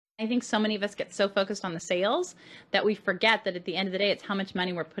I think so many of us get so focused on the sales that we forget that at the end of the day, it's how much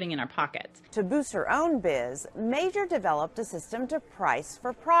money we're putting in our pockets. To boost her own biz, Major developed a system to price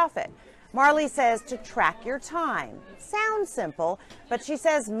for profit. Marley says to track your time. Sounds simple, but she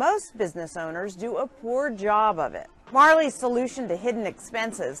says most business owners do a poor job of it. Marley's solution to hidden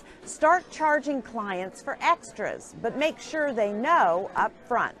expenses: start charging clients for extras, but make sure they know up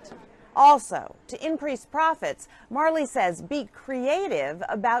front. Also, to increase profits, Marley says be creative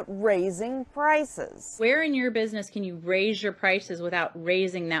about raising prices. Where in your business can you raise your prices without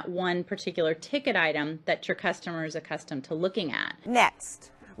raising that one particular ticket item that your customer is accustomed to looking at?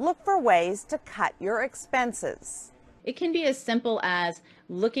 Next, look for ways to cut your expenses. It can be as simple as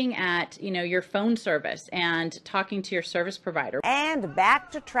looking at, your phone service and talking to your service provider. And back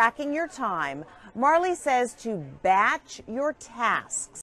to tracking your time, Marley says to batch your tasks.